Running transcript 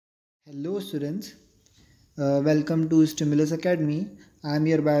Hello students, welcome to Stimulus Academy. I am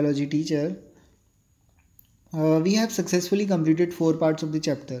your biology teacher. We have successfully completed 4 parts of the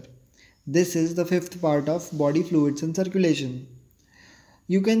chapter. This is the 5th part of body fluids and circulation.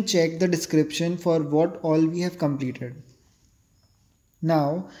 You can check the description for what all we have completed.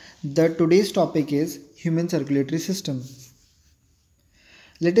 Now, today's topic is human circulatory system.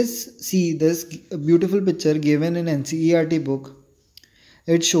 Let us see this beautiful picture given in NCERT book.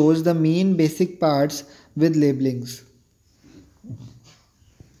 It shows the main basic parts with labelings.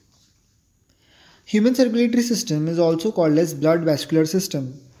 Human circulatory system is also called as blood vascular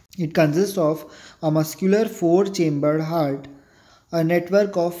system. It consists of a muscular 4-chambered heart, a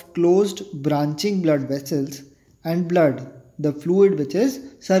network of closed branching blood vessels, and blood, the fluid which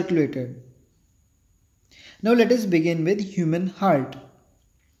is circulated. Now let us begin with human heart.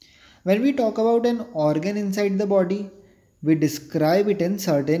 When we talk about an organ inside the body, we describe it in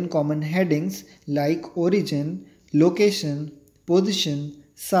certain common headings like origin, location, position,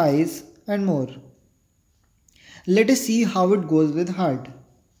 size, and more. Let us see how it goes with heart.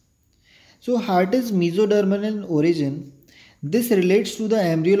 So heart is mesodermal in origin. This relates to the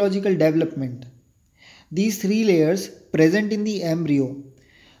embryological development. These 3 layers present in the embryo,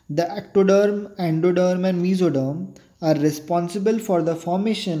 the ectoderm, endoderm and mesoderm, are responsible for the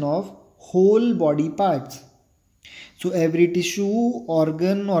formation of whole body parts. So every tissue,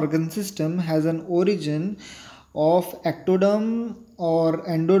 organ system has an origin of ectoderm or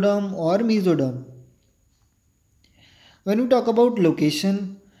endoderm or mesoderm. When we talk about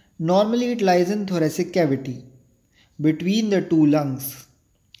location, normally it lies in thoracic cavity between the 2 lungs.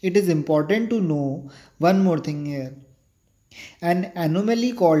 It is important to know one more thing here. An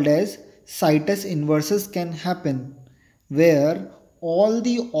anomaly called as situs inversus can happen where all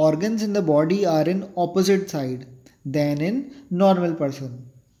the organs in the body are in opposite side than in normal person.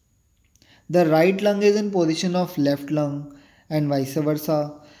 The right lung is in position of left lung and vice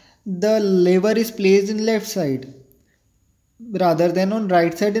versa. The liver is placed in left side rather than on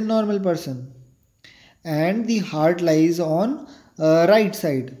right side in normal person. And the heart lies on right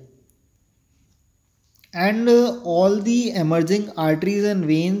side. And all the emerging arteries and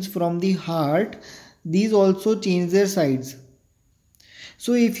veins from the heart, these also change their sides.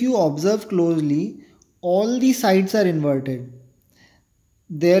 So if you observe closely, all the sides are inverted,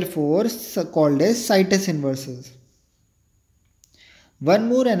 therefore called as situs inversus. One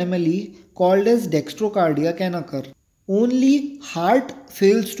more anomaly called as dextrocardia can occur. Only heart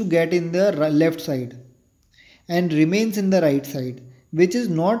fails to get in the left side and remains in the right side, which is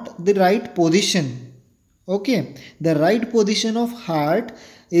not the right position. Okay, the right position of heart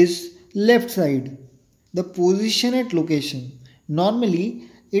is left side, the position at location. Normally,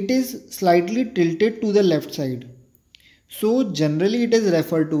 it is slightly tilted to the left side. So generally it is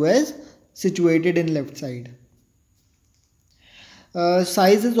referred to as situated in left side.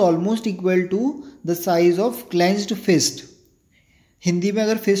 Size is almost equal to the size of clenched fist. Hindi में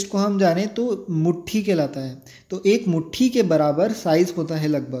अगर fist को हम जाने तो मुट्ठी कहलाता है, तो एक मुट्ठी के बराबर साइज होता है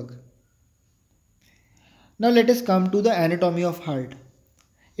लगभग. Now let us come to the anatomy of heart.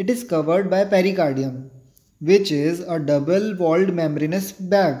 It is covered by pericardium, which is a double-walled membranous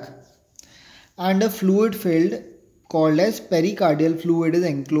bag, and a fluid filled called as pericardial fluid is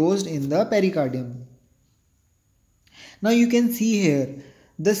enclosed in the pericardium. Now you can see here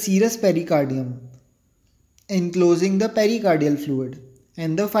the serous pericardium enclosing the pericardial fluid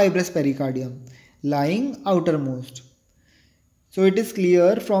and the fibrous pericardium lying outermost. So it is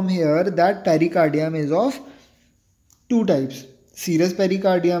clear from here that pericardium is of 2 types, serous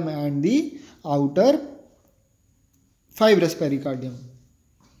pericardium and the outer fibrous pericardium.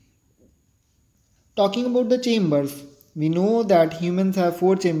 Talking about the chambers, we know that humans have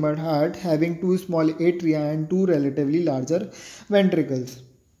 4-chambered heart having 2 small atria and 2 relatively larger ventricles.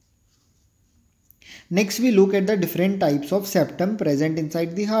 Next we look at the different types of septum present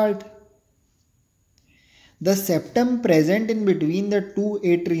inside the heart. The septum present in between the 2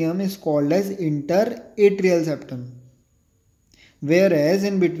 atrium is called as interatrial septum, whereas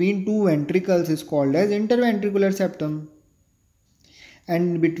in between 2 ventricles is called as interventricular septum,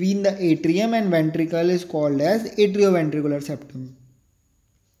 and between the atrium and ventricle is called as atrioventricular septum.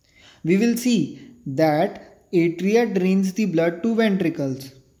 We will see that atria drains the blood to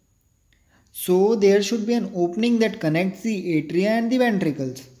ventricles. So there should be an opening that connects the atria and the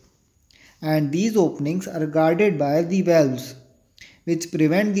ventricles, and these openings are guarded by the valves which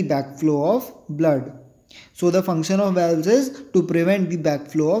prevent the backflow of blood. So the function of valves is to prevent the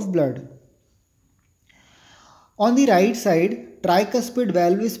backflow of blood. On the right side, tricuspid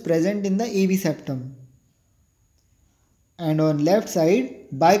valve is present in the AV septum, and on left side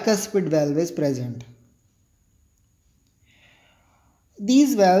bicuspid valve is present.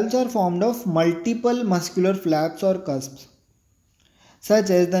 These valves are formed of multiple muscular flaps or cusps. Such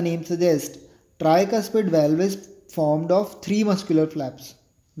as the name suggests, tricuspid valve is formed of 3 muscular flaps,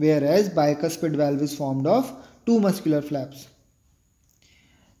 whereas bicuspid valve is formed of 2 muscular flaps.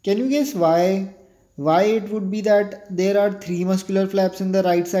 Can you guess why it would be that there are 3 muscular flaps in the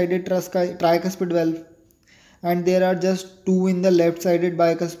right-sided tricuspid valve and there are just 2 in the left-sided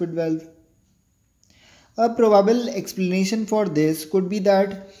bicuspid valve? A probable explanation for this could be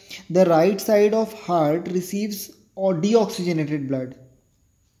that the right side of heart receives deoxygenated blood,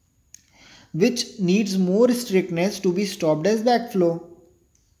 which needs more strictness to be stopped as backflow.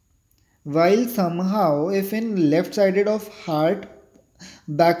 While somehow if in left sided of heart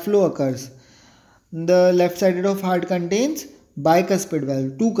backflow occurs, the left sided of heart contains bicuspid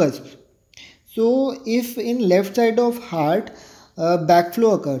valve, 2 cusps. So if in left side of heart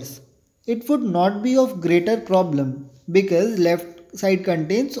backflow occurs, it would not be of greater problem because left side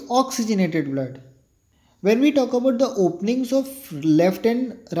contains oxygenated blood. When we talk about the openings of left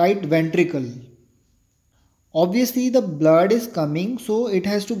and right ventricle, obviously the blood is coming, so it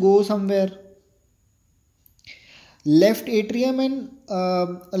has to go somewhere. Left atrium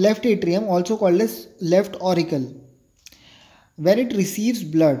also called as left auricle. When it receives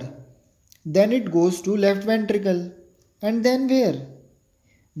blood, then it goes to left ventricle. And then where?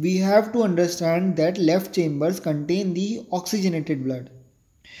 We have to understand that left chambers contain the oxygenated blood.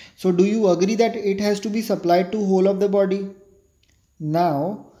 So do you agree that it has to be supplied to whole of the body?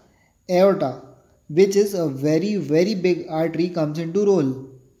 Now, aorta, which is a very big artery, comes into role.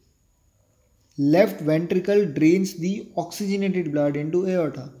 Left ventricle drains the oxygenated blood into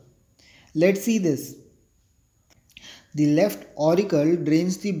aorta. Let's see this. The left auricle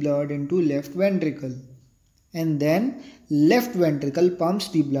drains the blood into left ventricle, and then left ventricle pumps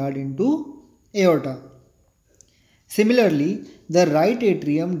the blood into aorta. Similarly, the right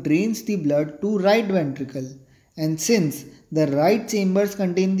atrium drains the blood to right ventricle, and since the right chambers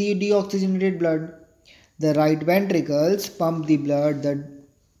contain the deoxygenated blood, the right ventricles pump the blood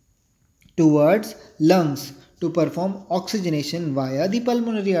towards lungs to perform oxygenation via the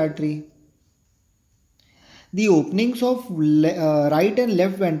pulmonary artery. The openings of right and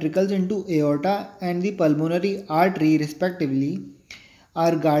left ventricles into aorta and the pulmonary artery respectively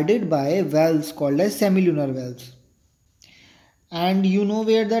are guarded by valves called as semilunar valves. And you know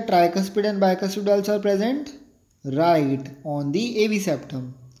where the tricuspid and bicuspid valves are present? Right, on the AV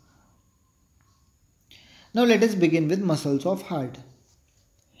septum. Now let us begin with muscles of heart.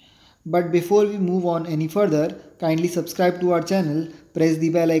 But before we move on any further, kindly subscribe to our channel, press the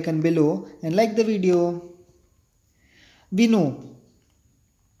bell icon below and like the video. We know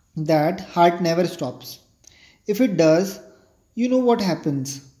that heart never stops. If it does, you know what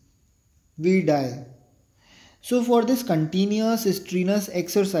happens? We die. So for this continuous strenuous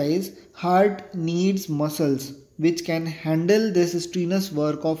exercise, heart needs muscles which can handle this strenuous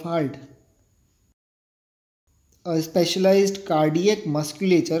work of heart. A specialized cardiac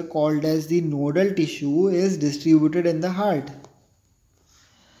musculature called as the nodal tissue is distributed in the heart.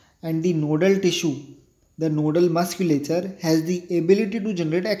 And the nodal tissue, the nodal musculature, has the ability to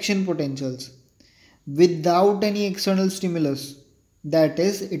generate action potentials without any external stimulus. That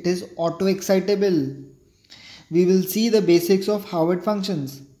is, it is auto-excitable. We will see the basics of how it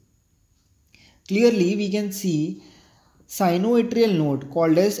functions. Clearly, we can see sinoatrial node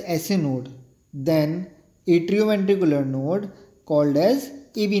called as SA node, then atrioventricular node called as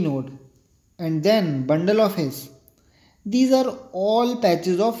AB node, and then bundle of His. These are all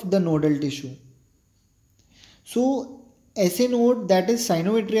patches of the nodal tissue. So SA node, that is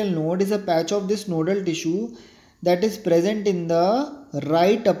sinoatrial node, is a patch of this nodal tissue that is present in the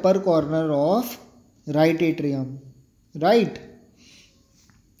right upper corner of right atrium. Right?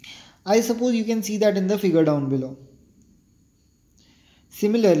 I suppose you can see that in the figure down below.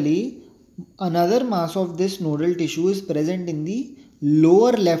 Similarly, another mass of this nodal tissue is present in the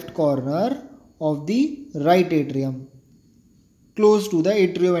lower left corner of the right atrium, close to the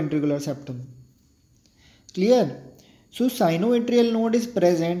atrioventricular septum. Clear? So sinoatrial node is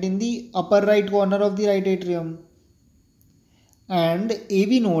present in the upper right corner of the right atrium, and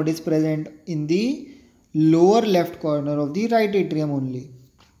AV node is present in the lower left corner of the right atrium only.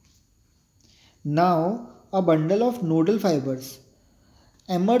 Now a bundle of nodal fibers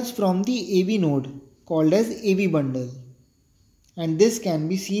emerge from the AV node called as AV bundle, and this can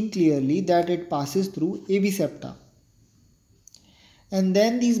be seen clearly that it passes through AV septa. And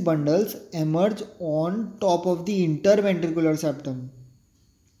then these bundles emerge on top of the interventricular septum.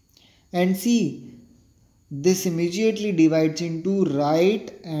 And see, This immediately divides into right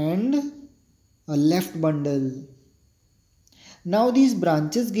and a left bundle. Now these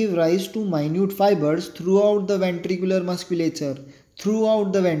branches give rise to minute fibers throughout the ventricular musculature,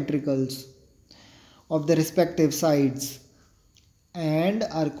 throughout the ventricles of the respective sides, and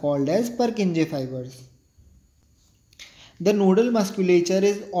are called as Purkinje fibers. The nodal musculature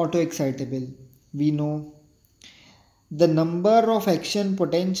is autoexcitable. We know the number of action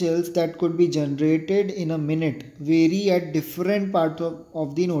potentials that could be generated in a minute vary at different parts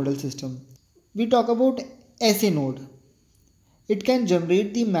of the nodal system. We talk about SA node. It can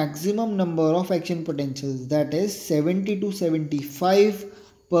generate the maximum number of action potentials, that is 70 to 75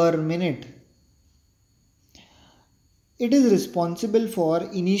 per minute. It is responsible for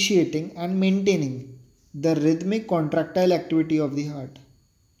initiating and maintaining the rhythmic contractile activity of the heart.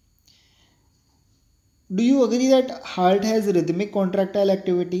 Do you agree that heart has rhythmic contractile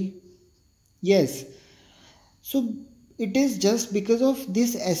activity? Yes. So it is just because of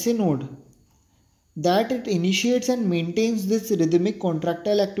this SA node that it initiates and maintains this rhythmic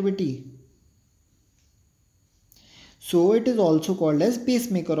contractile activity. So it is also called as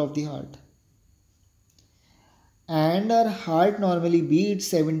pacemaker of the heart. And our heart normally beats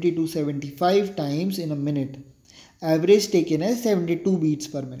 70 to 75 times in a minute. Average taken as 72 beats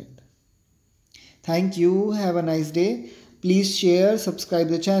per minute. Thank you. Have a nice day. Please share, subscribe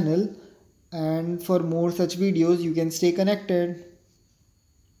the channel, and for more such videos you can stay connected.